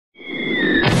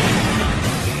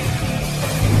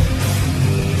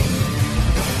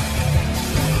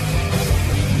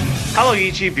Hello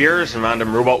YouTube viewers and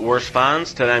random Robot Wars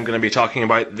fans. Today I'm going to be talking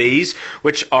about these,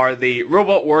 which are the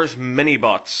Robot Wars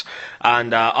Minibots.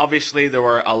 And obviously there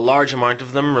were a large amount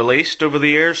of them released over the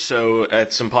years, so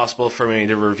it's impossible for me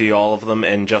to review all of them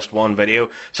in just one video.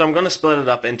 So I'm going to split it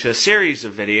up into a series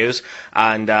of videos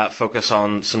and focus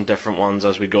on some different ones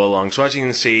as we go along. So as you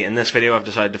can see in this video, I've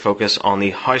decided to focus on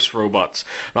the house robots.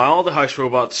 Now all the house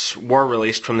robots were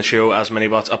released from the show as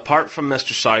Minibots, apart from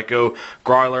Mr. Psycho,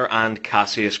 Growler and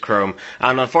Cassius Chrome.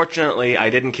 And unfortunately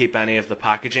I didn't keep any of the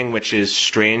packaging, which is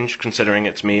strange considering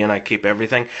it's me and I keep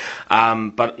everything.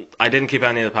 But I didn't keep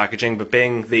any of the packaging, but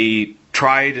being the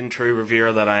tried and true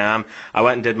reviewer that I am, I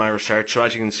went and did my research. So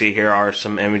as you can see, here are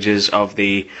some images of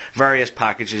the various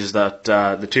packages that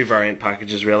the two variant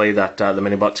packages really that the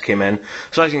Minibots came in.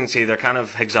 So as you can see, they're kind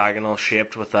of hexagonal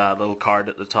shaped with a little card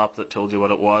at the top that told you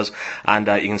what it was, and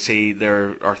you can see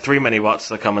there are 3 Minibots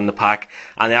that come in the pack,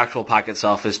 and the actual pack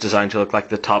itself is designed to look like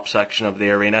the top section of the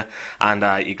arena,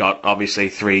 and you got obviously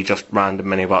 3 just random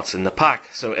Minibots in the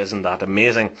pack. So isn't that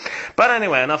amazing? But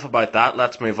anyway, enough about that.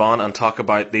 Let's move on and talk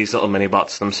about these little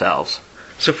Minibots themselves.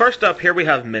 So first up, here we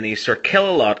have Mini Sir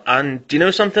Kill-A-Lot, and do you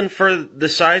know something, for the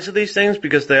size of these things,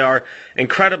 because they are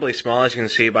incredibly small, as you can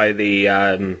see by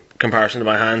the comparison to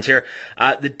my hands here,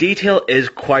 the detail is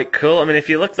quite cool. I mean, if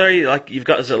you look there, you've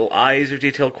got his little eyes are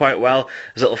detailed quite well,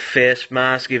 his little face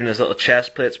mask, even his little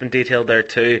chest plate's been detailed there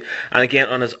too, and again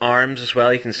on his arms as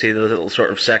well, you can see the little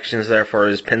sort of sections there for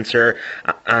his pincer,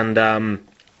 and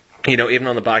you know, even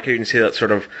on the back here you can see that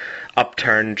sort of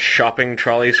upturned shopping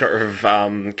trolley sort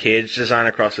of cage design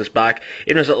across his back.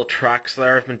 Even his little tracks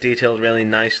there have been detailed really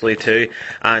nicely too,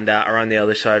 and around the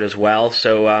other side as well.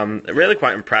 So really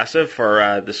quite impressive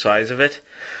for the size of it.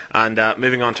 And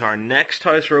moving on to our next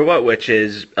house robot, which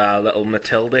is little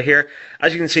Matilda here.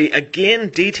 As you can see, again,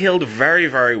 detailed very,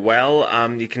 very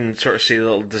well. You can sort of see the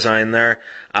little design there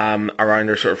around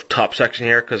her sort of top section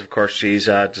here, because of course she's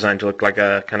designed to look like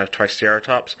a kind of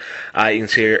Triceratops. You can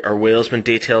see her wheel's been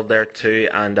detailed there too,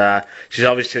 and she's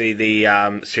obviously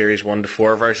the Series 1 to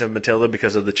 4 version of Matilda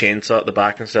because of the chainsaw at the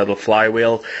back instead of a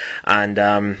flywheel.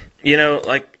 And you know,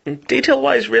 like,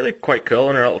 detail-wise, really quite cool,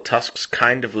 and her little tusks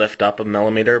kind of lift up a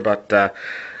millimeter, but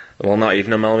well, not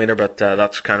even a millimeter, but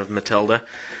that's kind of Matilda.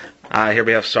 Here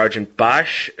we have Sergeant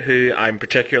Bash, who I'm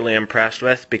particularly impressed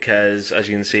with because, as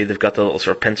you can see, they've got the little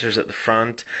sort of pincers at the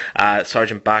front,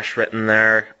 Sergeant Bash written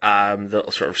there, the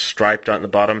little sort of stripe down at the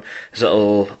bottom, his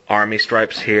little army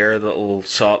stripes here, the little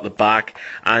saw at the back,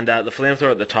 and the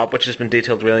flamethrower at the top, which has been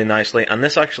detailed really nicely. And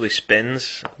this actually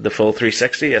spins the full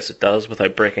 360, yes it does,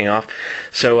 without breaking off.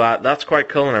 So that's quite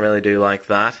cool, and I really do like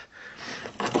that.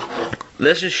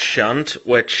 This is Shunt,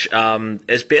 which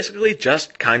is basically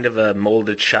just kind of a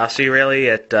molded chassis, really.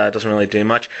 It doesn't really do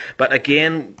much. But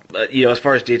again, you know, as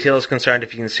far as detail is concerned,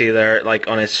 if you can see there, like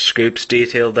on his scoops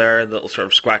detailed there, the little sort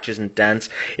of scratches and dents,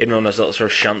 even on his little sort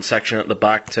of shunt section at the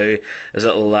back too, his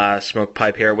little smoke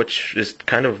pipe here, which is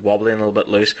kind of wobbly and a little bit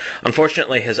loose.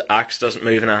 Unfortunately, his axe doesn't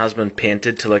move, and it has been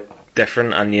painted to look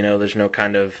different, and you know, there's no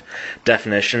kind of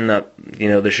definition that, you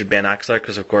know, there should be an axe there,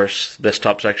 because of course this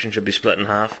top section should be split in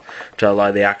half to allow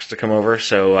the axe to come over.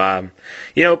 So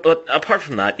you know, but apart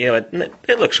from that, you know,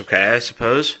 it looks okay, I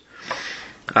suppose.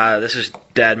 This is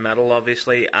Dead Metal,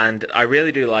 obviously, and I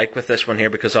really do like with this one here,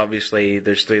 because obviously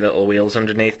there's 3 little wheels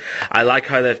underneath. I like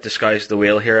how they've disguised the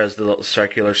wheel here as the little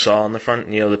circular saw on the front.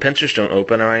 You know, the pincers don't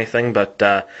open or anything, but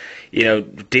you know,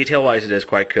 detail-wise it is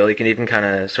quite cool. You can even kind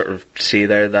of sort of see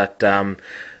there that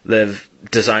they've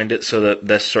designed it so that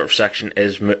this sort of section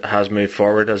has moved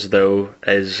forward, as though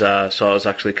his saw has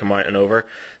actually come out and over.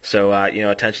 So you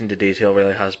know, attention to detail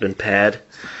really has been paid.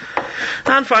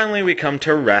 And finally we come to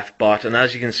Refbot, and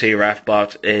as you can see,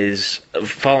 Refbot is,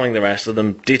 following the rest of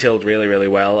them, detailed really, really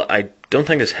well. I don't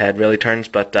think his head really turns,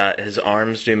 but his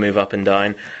arms do move up and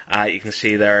down. You can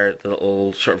see there the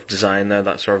little sort of design there,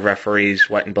 that sort of referee's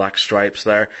white and black stripes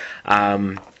there.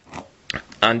 And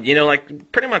you know,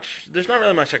 like, pretty much there's not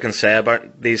really much I can say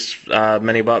about these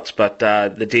Minibots, but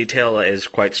the detail is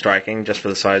quite striking just for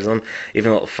the size of them.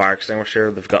 Even a little fire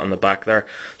extinguisher they've got on the back there.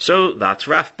 So that's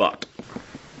Refbot.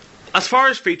 As far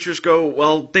as features go,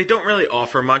 well, they don't really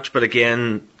offer much, but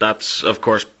again, that's of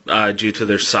course due to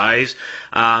their size.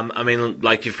 I mean,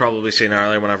 like you've probably seen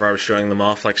earlier whenever I was showing them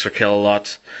off, like Sir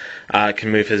Kill-A-Lot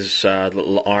can move his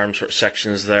little arm sort of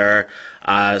sections there.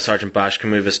 Sergeant Bash can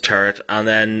move his turret, and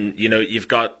then, you know, you've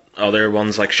got other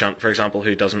ones like Shunt, for example,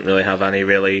 who doesn't really have any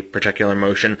really particular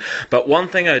motion. But one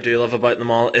thing I do love about them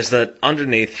all is that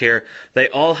underneath here, they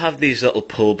all have these little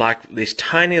pullback, these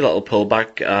tiny little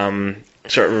pullback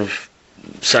sort of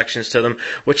sections to them,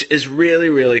 which is really,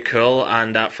 really cool.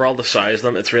 And for all the size of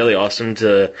them, it's really awesome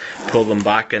to pull them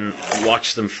back and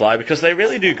watch them fly, because they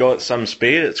really do go at some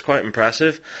speed. It's quite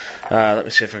impressive. Let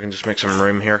me see if I can just make some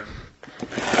room here.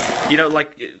 You know,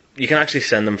 like, you can actually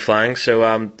send them flying,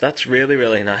 so that's really,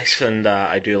 really nice, and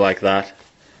I do like that.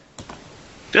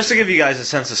 Just to give you guys a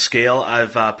sense of scale,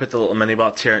 I've put the little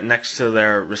mini-bots here next to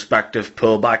their respective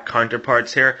pullback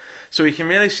counterparts here, so you can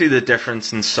really see the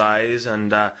difference in size.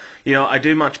 And you know, I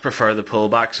do much prefer the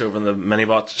pullbacks over the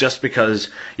mini-bots, just because,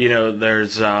 you know,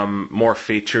 there's more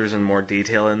features and more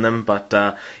detail in them. But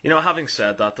you know, having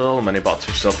said that, the little mini-bots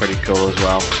are still pretty cool as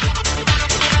well.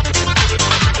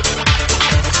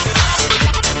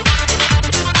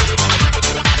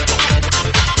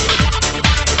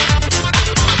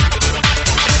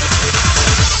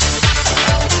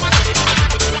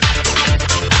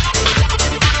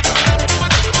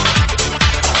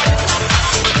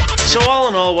 So all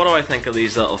in all, what do I think of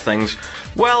these little things?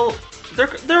 Well,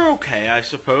 they're okay, I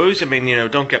suppose. I mean, you know,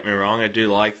 don't get me wrong, I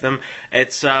do like them.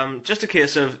 It's just a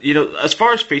case of, you know, as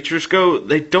far as features go,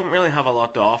 they don't really have a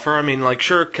lot to offer. I mean, like,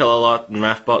 sure, Killalot and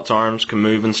Refbot's arms can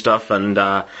move and stuff, and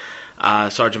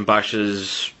Sergeant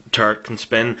Bash's turret can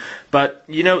spin, but,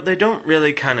 you know, they don't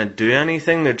really kind of do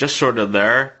anything. They're just sort of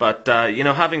there. But you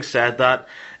know, having said that,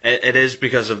 it is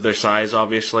because of their size,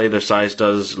 obviously. Their size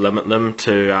does limit them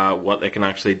to what they can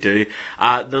actually do.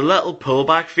 The little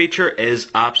pullback feature is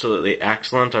absolutely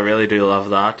excellent. I really do love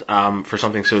that for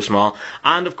something so small.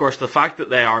 And of course, the fact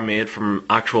that they are made from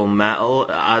actual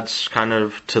metal adds kind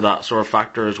of to that sort of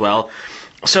factor as well.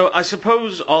 So I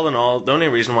suppose, all in all, the only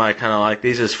reason why I kind of like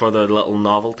these is for the little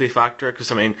novelty factor,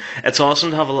 because, I mean, it's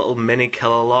awesome to have a little mini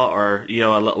Killalot, or, you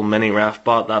know, a little mini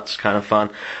Refbot. That's kind of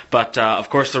fun. But, of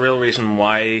course, the real reason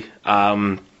why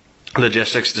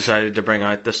Logistics decided to bring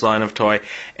out this line of toy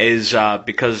is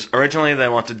because originally they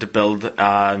wanted to build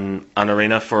an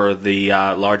arena for the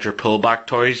larger pullback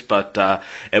toys, but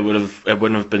it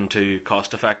wouldn't have been too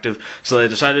cost effective. So they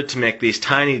decided to make these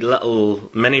tiny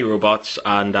little mini robots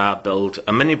and build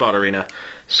a Minibot arena.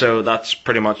 So that's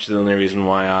pretty much the only reason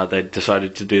why they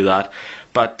decided to do that.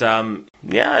 But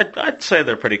yeah, I'd say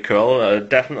they're pretty cool.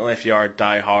 Definitely, if you are a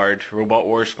die-hard Robot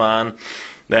Wars fan,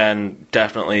 then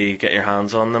definitely get your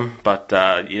hands on them. But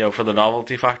you know, for the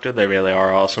novelty factor, they really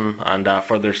are awesome, and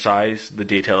for their size, the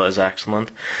detail is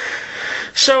excellent.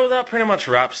 So that pretty much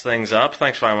wraps things up.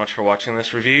 Thanks very much for watching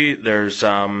this review. There's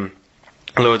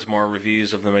loads more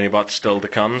reviews of the Minibots still to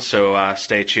come, so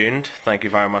stay tuned. Thank you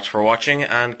very much for watching,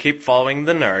 and keep following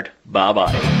the nerd. Bye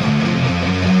bye.